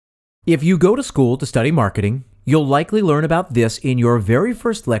If you go to school to study marketing, you'll likely learn about this in your very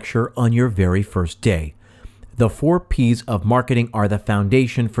first lecture on your very first day. The 4 Ps of marketing are the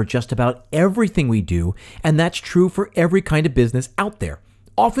foundation for just about everything we do, and that's true for every kind of business out there.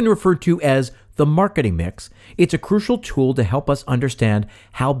 Often referred to as the marketing mix, it's a crucial tool to help us understand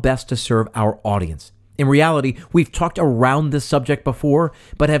how best to serve our audience. In reality, we've talked around this subject before,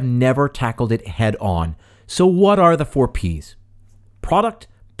 but have never tackled it head on. So what are the 4 Ps? Product,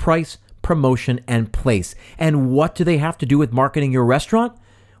 price, promotion, and place. And what do they have to do with marketing your restaurant?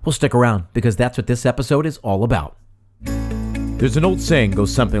 Well, stick around because that's what this episode is all about. There's an old saying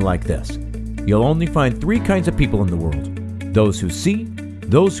goes something like this. You'll only find 3 kinds of people in the world. Those who see,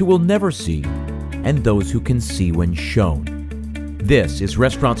 those who will never see, and those who can see when shown. This is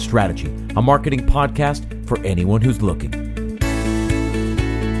Restaurant Strategy, a marketing podcast for anyone who's looking.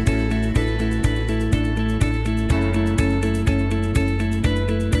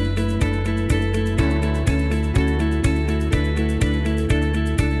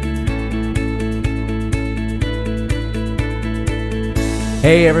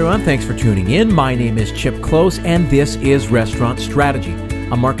 Hey everyone, thanks for tuning in. My name is Chip Close, and this is Restaurant Strategy,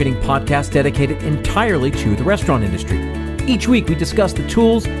 a marketing podcast dedicated entirely to the restaurant industry. Each week, we discuss the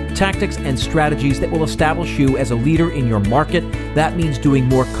tools, tactics, and strategies that will establish you as a leader in your market. That means doing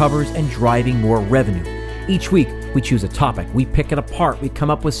more covers and driving more revenue. Each week, we choose a topic, we pick it apart, we come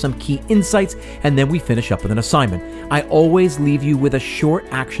up with some key insights, and then we finish up with an assignment. I always leave you with a short,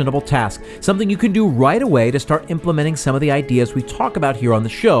 actionable task, something you can do right away to start implementing some of the ideas we talk about here on the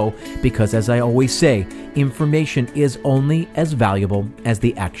show, because as I always say, information is only as valuable as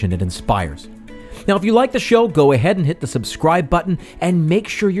the action it inspires. Now, if you like the show, go ahead and hit the subscribe button and make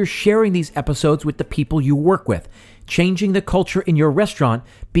sure you're sharing these episodes with the people you work with. Changing the culture in your restaurant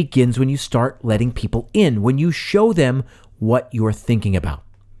begins when you start letting people in, when you show them what you're thinking about.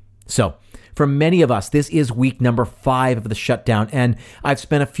 So, for many of us, this is week number 5 of the shutdown, and I've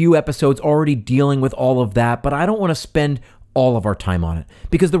spent a few episodes already dealing with all of that, but I don't want to spend all of our time on it,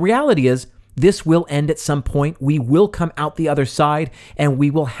 because the reality is, this will end at some point. We will come out the other side, and we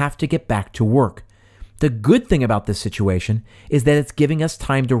will have to get back to work. The good thing about this situation is that it's giving us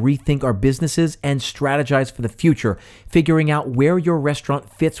time to rethink our businesses and strategize for the future. Figuring out where your restaurant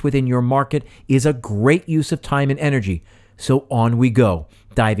fits within your market is a great use of time and energy. So on we go,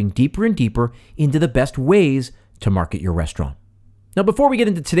 diving deeper and deeper into the best ways to market your restaurant. Now, before we get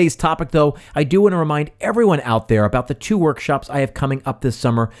into today's topic, though, I do want to remind everyone out there about the 2 workshops I have coming up this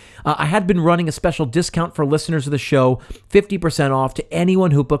summer. I had been running a special discount for listeners of the show, 50% off to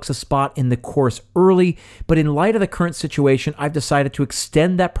anyone who books a spot in the course early. But in light of the current situation, I've decided to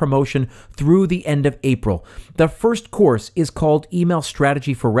extend that promotion through the end of April. The first course is called Email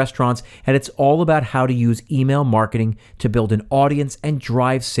Strategy for Restaurants, and it's all about how to use email marketing to build an audience and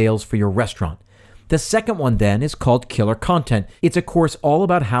drive sales for your restaurant. The second one then is called Killer Content. It's a course all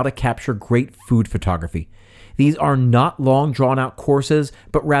about how to capture great food photography. These are not long drawn-out courses,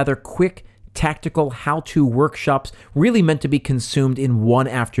 but rather quick, tactical how-to workshops really meant to be consumed in one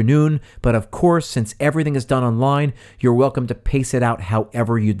afternoon. But of course, since everything is done online, you're welcome to pace it out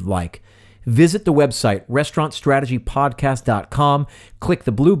however you'd like. Visit the website, restaurantstrategypodcast.com. Click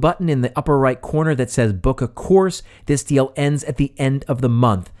the blue button in the upper right corner that says Book a Course. This deal ends at the end of the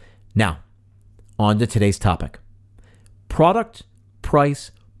month. Now, on to today's topic. Product, price,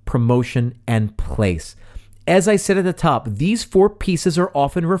 promotion, and place. As I said at the top, these 4 pieces are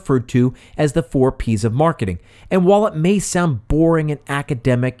often referred to as the 4 Ps of marketing. And while it may sound boring and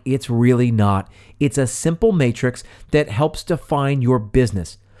academic, it's really not. It's a simple matrix that helps define your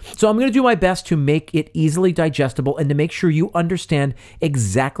business. So I'm going to do my best to make it easily digestible and to make sure you understand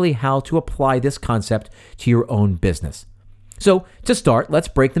exactly how to apply this concept to your own business. So to start, let's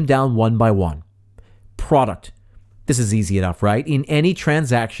break them down one by one. Product. This is easy enough, right? In any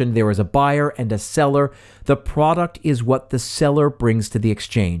transaction, there is a buyer and a seller. The product is what the seller brings to the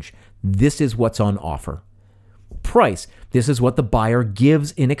exchange. This is what's on offer. Price. This is what the buyer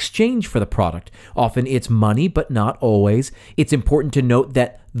gives in exchange for the product. Often it's money, but not always. It's important to note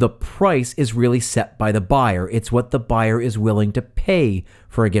that the price is really set by the buyer. It's what the buyer is willing to pay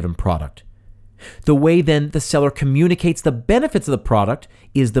for a given product. The way then the seller communicates the benefits of the product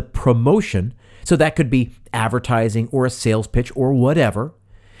is the promotion. So that could be advertising or a sales pitch or whatever.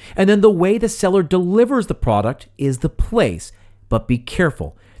 And then the way the seller delivers the product is the place. But be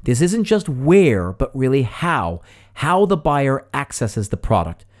careful. This isn't just where, but really how the buyer accesses the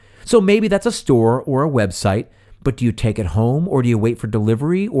product. So maybe that's a store or a website, but do you take it home or do you wait for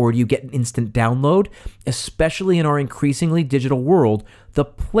delivery or do you get an instant download? Especially in our increasingly digital world, the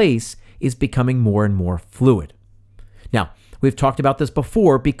place is becoming more and more fluid. Now, We've talked about this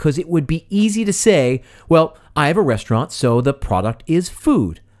before because it would be easy to say, well, I have a restaurant, so the product is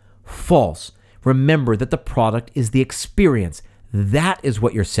food. False. Remember that the product is the experience. That is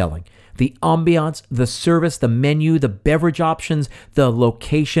what you're selling. The ambiance, the service, the menu, the beverage options, the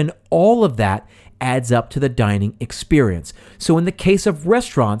location, all of that adds up to the dining experience. So in the case of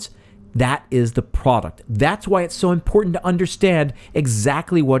restaurants, that is the product. That's why it's so important to understand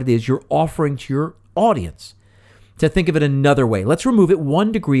exactly what it is you're offering to your audience. To think of it another way, let's remove it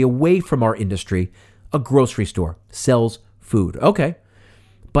 1 degree away from our industry. A grocery store sells food. Okay,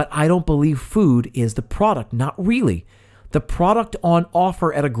 but I don't believe food is the product. Not really. The product on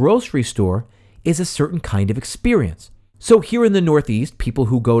offer at a grocery store is a certain kind of experience. So here in the Northeast, people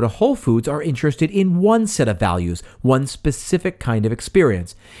who go to Whole Foods are interested in one set of values, one specific kind of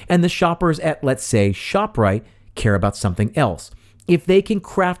experience. And the shoppers at, let's say, ShopRite care about something else. If they can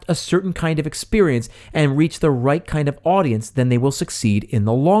craft a certain kind of experience and reach the right kind of audience, then they will succeed in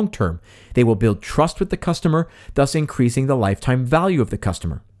the long term. They will build trust with the customer, thus increasing the lifetime value of the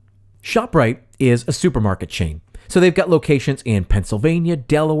customer. ShopRite is a supermarket chain. So they've got locations in Pennsylvania,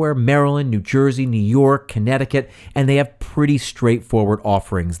 Delaware, Maryland, New Jersey, New York, Connecticut, and they have pretty straightforward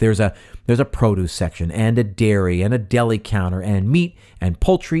offerings. There's a produce section and a dairy and a deli counter and meat and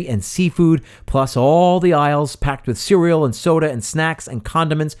poultry and seafood, plus all the aisles packed with cereal and soda and snacks and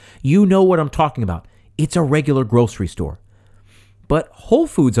condiments. You know what I'm talking about. It's a regular grocery store. But Whole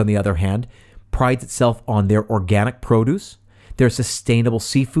Foods, on the other hand, prides itself on their organic produce, their sustainable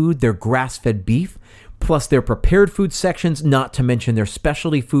seafood, their grass-fed beef, plus their prepared food sections, not to mention their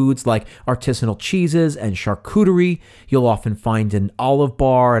specialty foods like artisanal cheeses and charcuterie. You'll often find an olive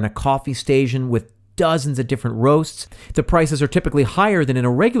bar and a coffee station with dozens of different roasts. The prices are typically higher than in a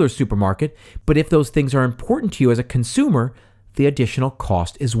regular supermarket, but if those things are important to you as a consumer, the additional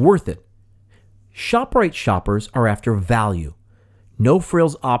cost is worth it. ShopRite shoppers are after value. No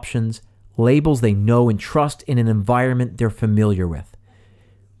frills options, labels they know and trust in an environment they're familiar with.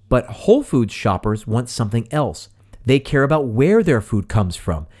 But Whole Foods shoppers want something else. They care about where their food comes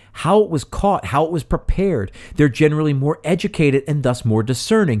from, how it was caught, how it was prepared. They're generally more educated and thus more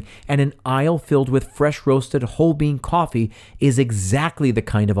discerning, and an aisle filled with fresh roasted whole bean coffee is exactly the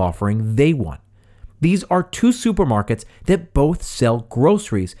kind of offering they want. These are two supermarkets that both sell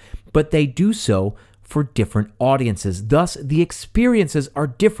groceries, but they do so for different audiences. Thus, the experiences are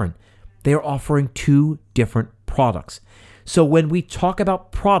different. They are offering two different products. So when we talk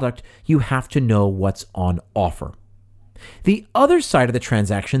about product, you have to know what's on offer. The other side of the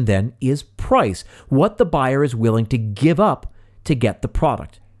transaction then is price, what the buyer is willing to give up to get the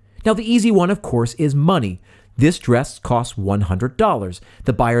product. Now, the easy one, of course, is money. This dress costs $100.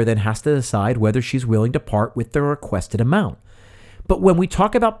 The buyer then has to decide whether she's willing to part with the requested amount. But when we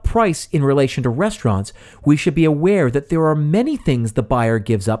talk about price in relation to restaurants, we should be aware that there are many things the buyer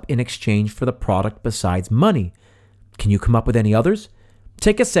gives up in exchange for the product besides money. Can you come up with any others?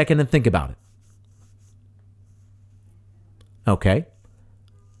 Take a second and think about it. Okay.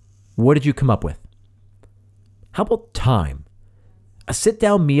 What did you come up with? How about time? A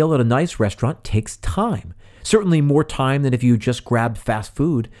sit-down meal at a nice restaurant takes time. Certainly more time than if you just grabbed fast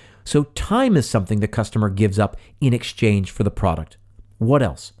food. So time is something the customer gives up in exchange for the product. What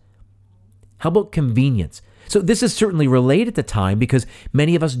else? How about convenience? So this is certainly related to time because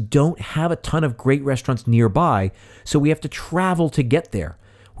many of us don't have a ton of great restaurants nearby, so we have to travel to get there.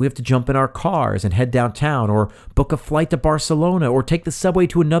 We have to jump in our cars and head downtown or book a flight to Barcelona or take the subway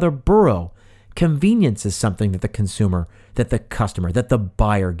to another borough. Convenience is something that the customer, that the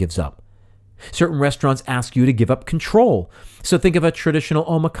buyer gives up. Certain restaurants ask you to give up control. So think of a traditional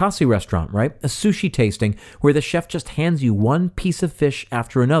omakase restaurant, right? A sushi tasting where the chef just hands you one piece of fish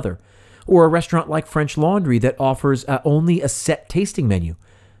after another. Or a restaurant like French Laundry that offers only a set tasting menu.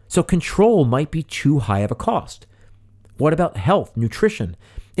 So control might be too high of a cost. What about health, nutrition?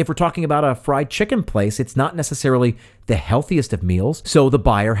 If we're talking about a fried chicken place, it's not necessarily the healthiest of meals, so the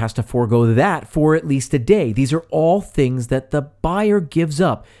buyer has to forego that for at least a day. These are all things that the buyer gives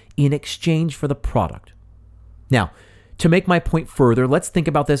up in exchange for the product. Now, to make my point further, let's think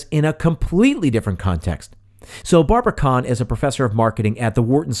about this in a completely different context. So Barbara Kahn is a professor of marketing at the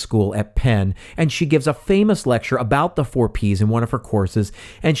Wharton School at Penn, and she gives a famous lecture about the 4 Ps in one of her courses,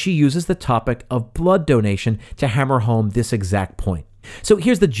 and she uses the topic of blood donation to hammer home this exact point. So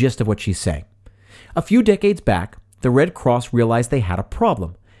here's the gist of what she's saying. A few decades back, the Red Cross realized they had a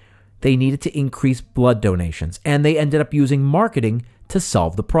problem. They needed to increase blood donations, and they ended up using marketing to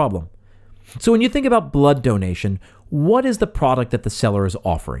solve the problem. So when you think about blood donation, what is the product that the seller is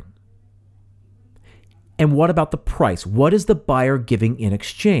offering? And what about the price? What is the buyer giving in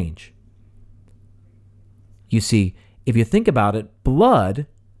exchange? You see, If you think about it, blood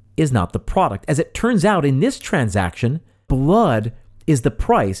is not the product. As it turns out, in this transaction, blood is the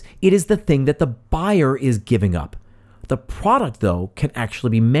price. It is the thing that the buyer is giving up. The product, though, can actually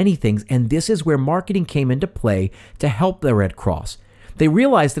be many things, and this is where marketing came into play to help the Red Cross. They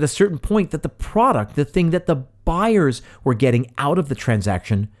realized at a certain point that the product, the thing that the buyers were getting out of the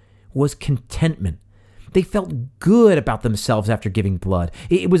transaction, was contentment. They felt good about themselves after giving blood.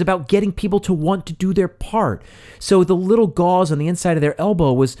 It was about getting people to want to do their part. So the little gauze on the inside of their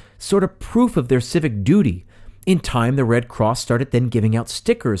elbow was sort of proof of their civic duty. In time, the Red Cross started then giving out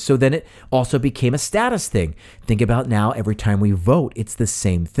stickers, so then it also became a status thing. Think about now, every time we vote, it's the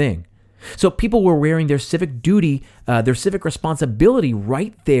same thing. So people were wearing their civic duty, their civic responsibility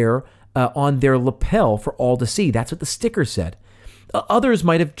right there on their lapel for all to see. That's what the sticker said. Others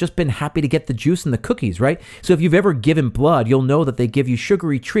might have just been happy to get the juice and the cookies, right? So if you've ever given blood, you'll know that they give you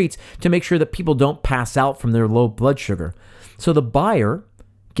sugary treats to make sure that people don't pass out from their low blood sugar. So the buyer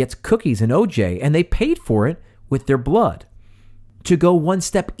gets cookies and OJ, and they paid for it with their blood. To go one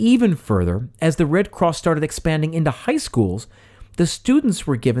step even further, as the Red Cross started expanding into high schools, the students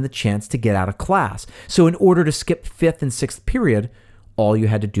were given the chance to get out of class. So in order to skip 5th and 6th period, all you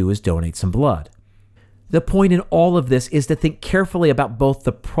had to do is donate some blood. The point in all of this is to think carefully about both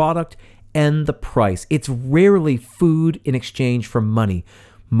the product and the price. It's rarely food in exchange for money.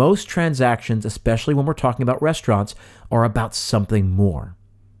 Most transactions, especially when we're talking about restaurants, are about something more.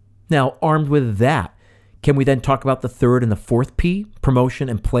 Now, armed with that, can we then talk about the third and the fourth P, promotion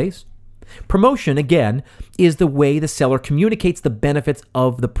and place? Promotion, again, is the way the seller communicates the benefits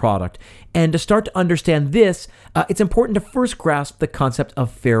of the product. And to start to understand this, it's important to first grasp the concept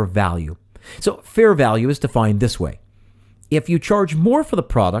of fair value. So fair value is defined this way. If you charge more for the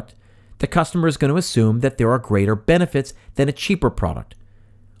product, the customer is going to assume that there are greater benefits than a cheaper product.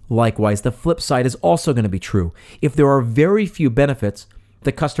 Likewise, the flip side is also going to be true. If there are very few benefits,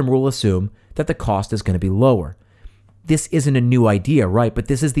 the customer will assume that the cost is going to be lower. This isn't a new idea, right? But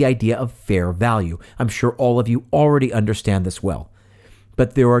this is the idea of fair value. I'm sure all of you already understand this well.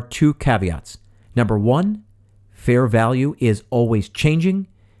 But there are two caveats. Number one, fair value is always changing.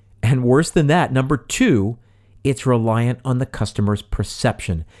 And worse than that, number two, it's reliant on the customer's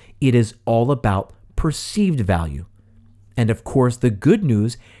perception. It is all about perceived value. And of course, the good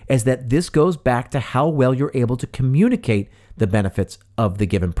news is that this goes back to how well you're able to communicate the benefits of the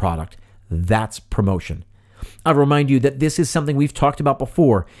given product. That's promotion. I'll remind you that this is something we've talked about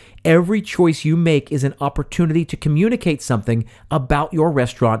before. Every choice you make is an opportunity to communicate something about your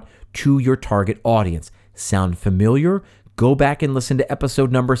restaurant to your target audience. Sound familiar? Go back and listen to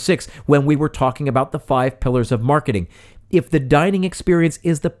episode number 6 when we were talking about the 5 pillars of marketing. If the dining experience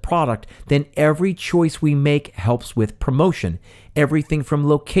is the product, then every choice we make helps with promotion. Everything from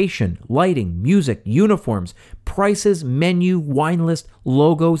location, lighting, music, uniforms, prices, menu, wine list,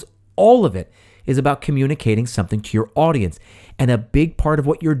 logos, all of it is about communicating something to your audience. And a big part of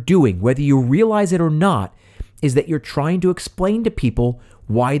what you're doing, whether you realize it or not, is that you're trying to explain to people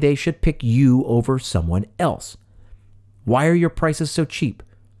why they should pick you over someone else. Why are your prices so cheap?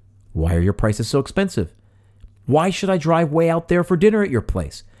 Why are your prices so expensive? Why should I drive way out there for dinner at your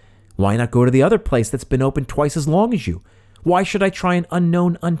place? Why not go to the other place that's been open twice as long as you? Why should I try an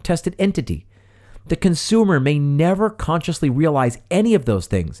unknown, untested entity? The consumer may never consciously realize any of those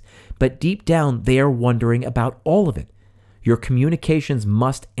things, but deep down they are wondering about all of it. Your communications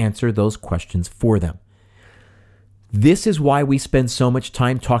must answer those questions for them. This is why we spend so much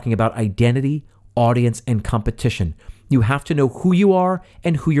time talking about identity, audience, and competition. You have to know who you are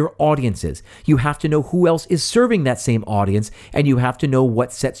and who your audience is. You have to know who else is serving that same audience, and you have to know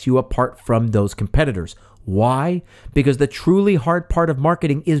what sets you apart from those competitors. Why? Because the truly hard part of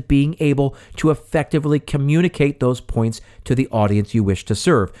marketing is being able to effectively communicate those points to the audience you wish to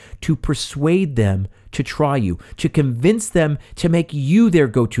serve, to persuade them to try you, to convince them to make you their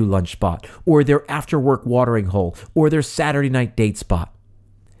go-to lunch spot, or their after-work watering hole, or their Saturday night date spot.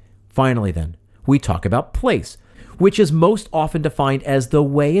 Finally then, we talk about place, which is most often defined as the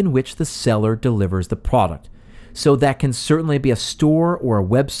way in which the seller delivers the product. So that can certainly be a store or a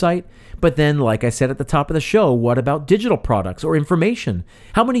website. But then, like I said at the top of the show, what about digital products or information?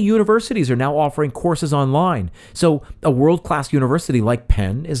 How many universities are now offering courses online? So a world-class university like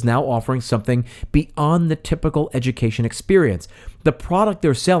Penn is now offering something beyond the typical education experience. The product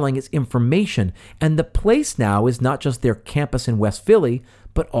they're selling is information, and the place now is not just their campus in West Philly,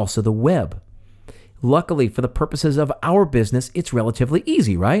 but also the web. Luckily, for the purposes of our business, it's relatively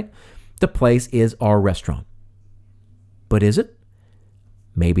easy, right? The place is our restaurant. But is it?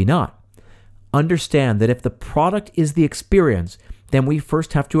 Maybe not. Understand that if the product is the experience, then we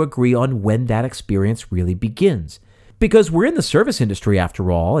first have to agree on when that experience really begins. Because we're in the service industry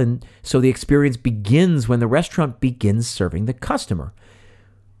after all, and so the experience begins when the restaurant begins serving the customer.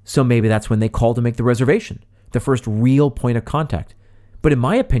 So maybe that's when they call to make the reservation, the first real point of contact. But in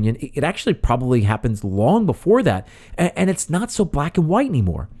my opinion, it actually probably happens long before that, and it's not so black and white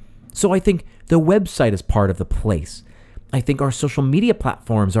anymore. So I think the website is part of the place. I think our social media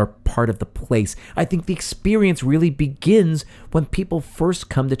platforms are part of the place. I think the experience really begins when people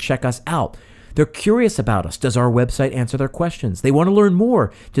first come to check us out. They're curious about us. Does our website answer their questions? They want to learn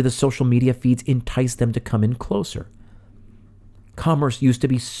more. Do the social media feeds entice them to come in closer? Commerce used to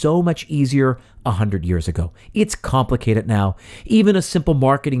be so much easier 100 years ago. It's complicated now. Even a simple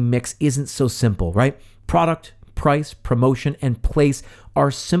marketing mix isn't so simple, right? Product, price, promotion, and place are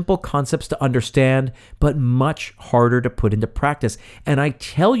simple concepts to understand, but much harder to put into practice. And I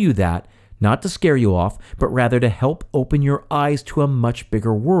tell you that not to scare you off, but rather to help open your eyes to a much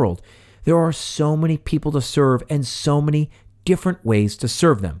bigger world. There are so many people to serve and so many different ways to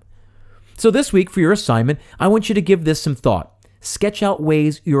serve them. So this week for your assignment, I want you to give this some thought. Sketch out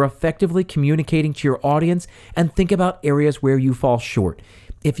ways you're effectively communicating to your audience and think about areas where you fall short.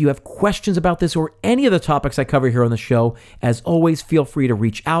 If you have questions about this or any of the topics I cover here on the show, as always, feel free to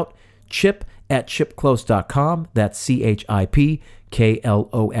reach out. chip@chipclose.com. That's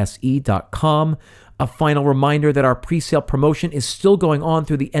CHIPKLOSE.com. A final reminder that our pre-sale promotion is still going on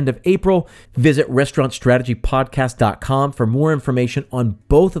through the end of April. Visit restaurantstrategypodcast.com for more information on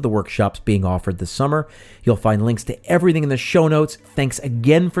both of the workshops being offered this summer. You'll find links to everything in the show notes. Thanks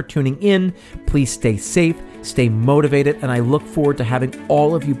again for tuning in. Please stay safe, stay motivated, and I look forward to having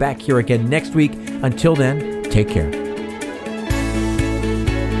all of you back here again next week. Until then, take care.